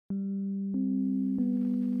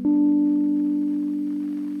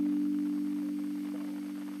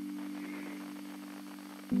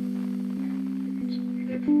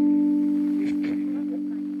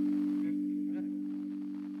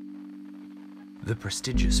The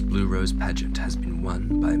prestigious Blue Rose pageant has been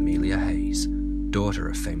won by Amelia Hayes, daughter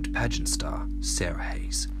of famed pageant star Sarah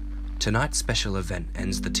Hayes. Tonight's special event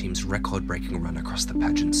ends the team's record-breaking run across the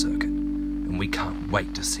pageant circuit, and we can't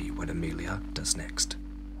wait to see what Amelia does next.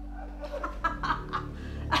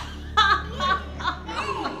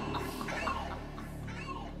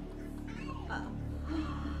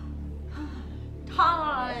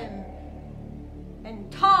 Time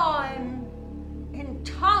and time and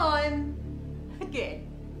time again.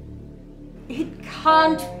 It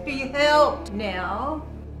can't be helped now.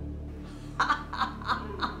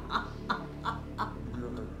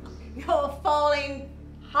 You're falling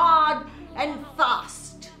hard and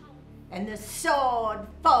fast, and the sword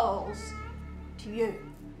falls to you.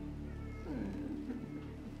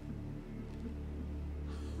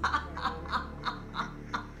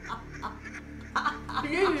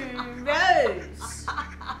 Blue Rose.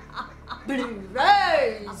 Blue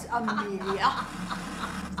Rose, Amelia.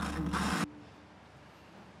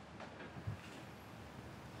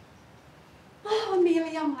 Oh,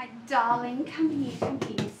 Amelia, my darling, come here,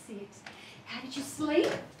 sit. How did you sleep?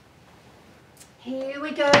 Here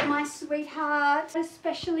we go, my sweetheart,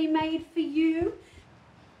 especially made for you.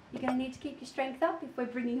 You're going to need to keep your strength up if we're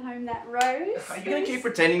bringing home that rose. Are you going to keep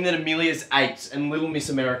pretending that Amelia's 8 and Little Miss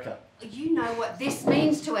America? You know what this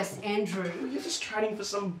means to us, Andrew. You're just training for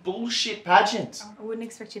some bullshit pageant. I wouldn't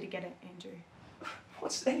expect you to get it, Andrew.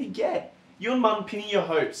 What's there to get? You and Mum pinning your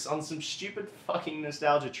hopes on some stupid fucking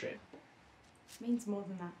nostalgia trip. It means more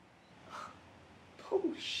than that.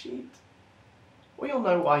 Bullshit. We all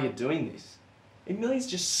know why you're doing this. Amelia's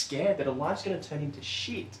just scared that her life's going to turn into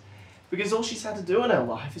shit. Because all she's had to do in her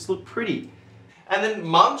life is look pretty. And then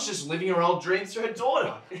Mum's just living her old dreams through her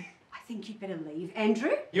daughter. I think you'd better leave,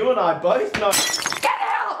 Andrew. You and I both know... Get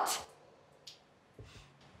out!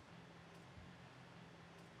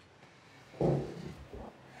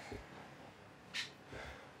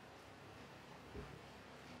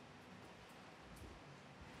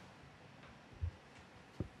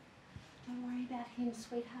 Don't worry about him,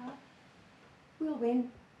 sweetheart. We'll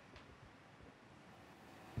win.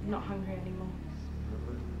 I'm not hungry anymore.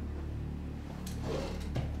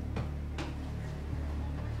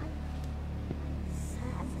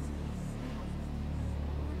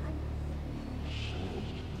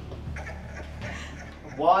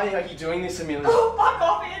 Why are you doing this, Amelia? Oh, fuck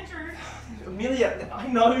off, Andrew! Amelia, I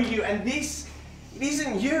know you, and this, it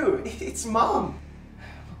isn't you, it's Mum.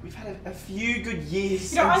 Look, we've had a few good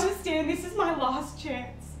years. You don't understand, this is my last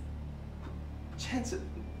chance. Chance at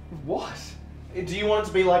what? Do you want it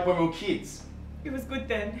to be like when we were kids? It was good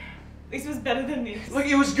then. This was better than this. Look,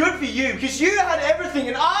 it was good for you, because you had everything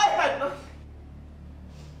and I had nothing.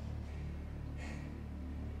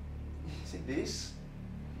 See this?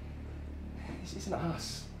 This isn't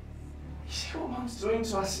us. You see what Mum's doing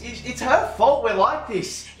to us? It's her fault we're like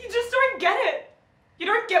this. You just don't get it. You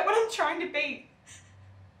don't get what I'm trying to be.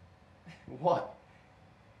 What?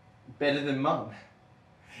 Better than Mum?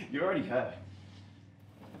 You already heard.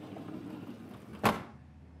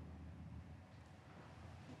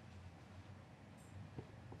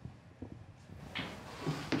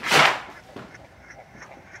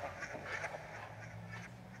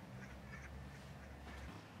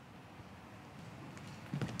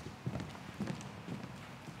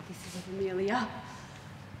 This is Amelia.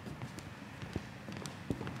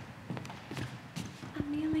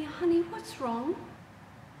 Amelia, honey, what's wrong?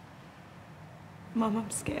 Mum, I'm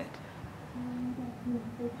scared.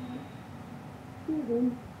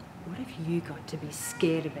 What have you got to be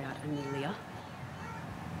scared about, Amelia?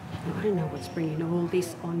 Now, I don't know what's bringing all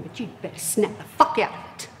this on, but you'd better snap the fuck out of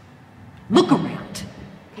it. Look around.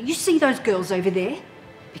 Can you see those girls over there?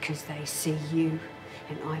 Because they see you,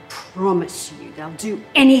 and I promise you they'll do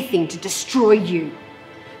anything to destroy you.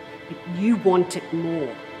 But you want it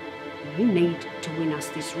more. You need to win us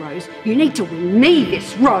this rose. You need to win me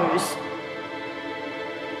this rose.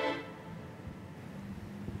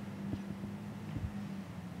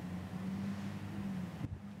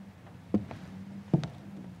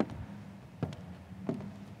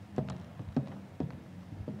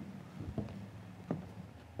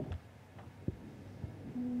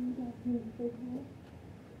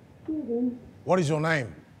 What is your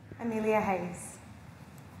name? Amelia Hayes.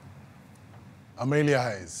 Amelia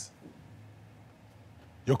Hayes.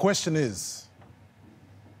 Your question is,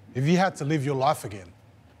 if you had to live your life again,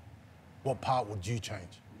 what part would you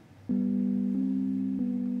change?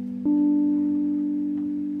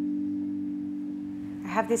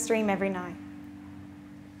 I have this dream every night.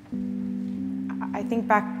 I think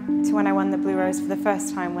back to when I won the Blue Rose for the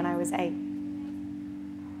first time when I was 8.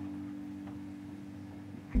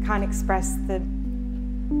 I can't express the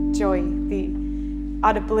joy, the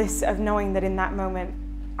utter bliss of knowing that in that moment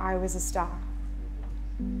I was a star.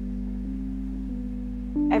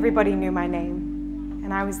 Everybody knew my name,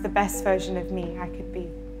 and I was the best version of me I could be.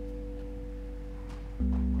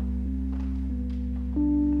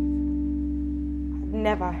 I've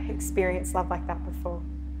never experienced love like that before.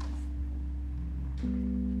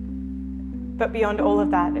 But beyond all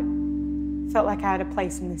of that, it felt like I had a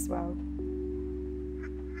place in this world.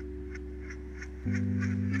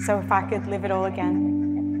 So if I could live it all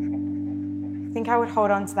again, I think I would hold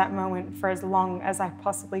on to that moment for as long as I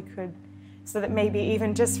possibly could, so that maybe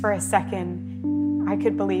even just for a second, I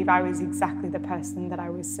could believe I was exactly the person that I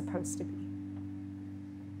was supposed to be.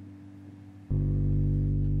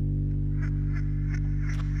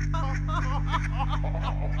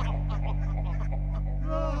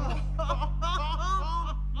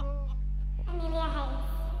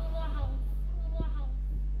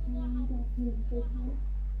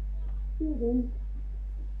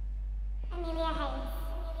 Amelia Hayes.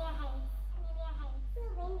 Amelia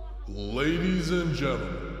Hayes. Ladies and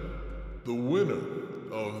gentlemen, the winner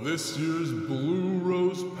of this year's Blue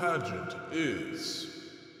Rose pageant is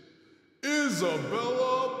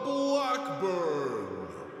Isabella Blackburn.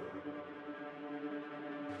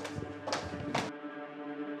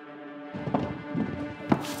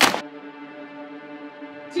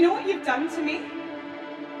 Do you know what you've done to me?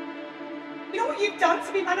 You know what you've done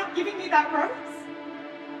to me by not giving me that rose?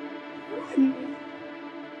 Ruined me.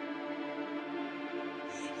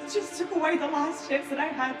 You just took away the last chance that I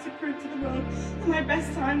had to prove to the world that my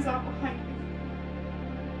best times are behind me.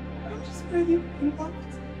 I'm just worthy of being loved.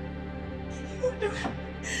 You won't do it.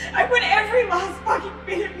 I put every last fucking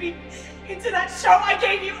bit of me into that show. I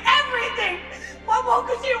gave you everything. What more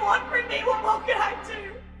could you want from me? What more could I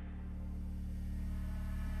do?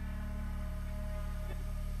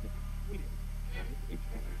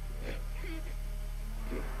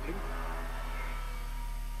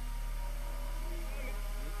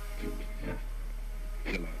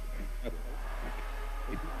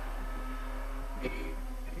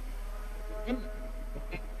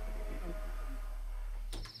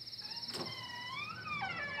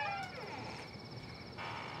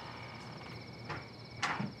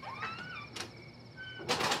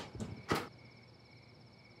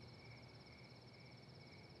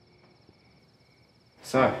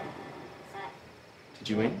 So, did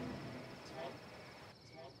you win?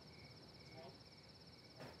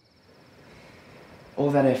 All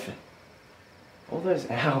that effort, all those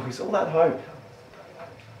hours, all that hope,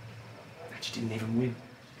 that you didn't even win.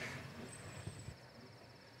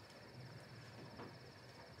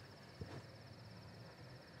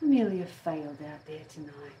 Amelia failed out there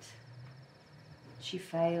tonight. She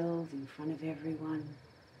failed in front of everyone.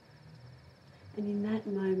 And in that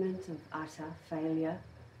moment of utter failure,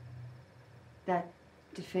 that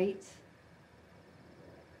defeat,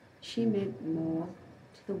 she meant more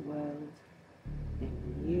to the world than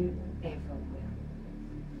you ever will.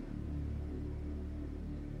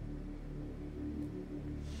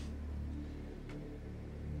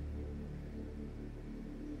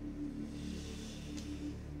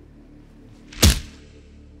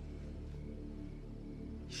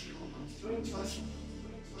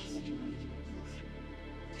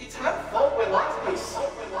 It's her fault we're like this.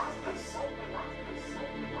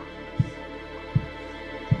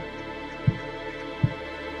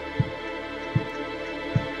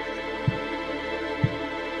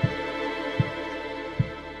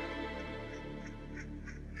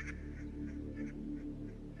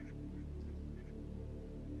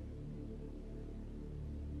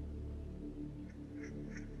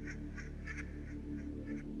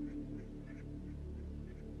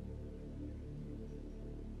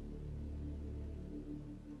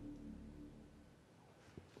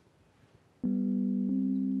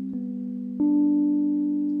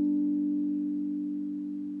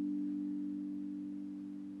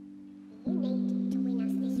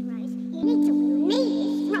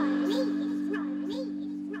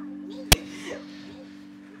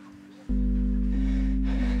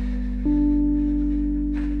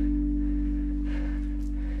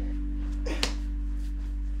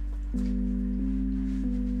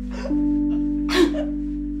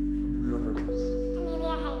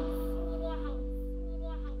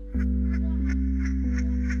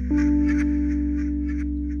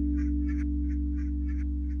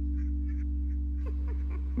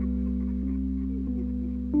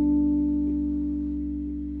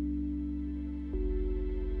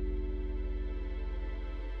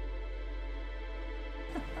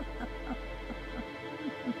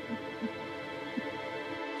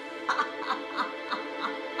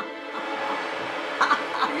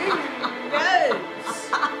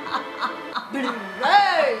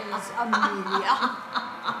 Amelia.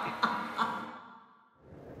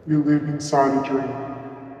 You live inside a dream.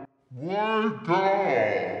 Wake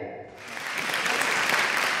up!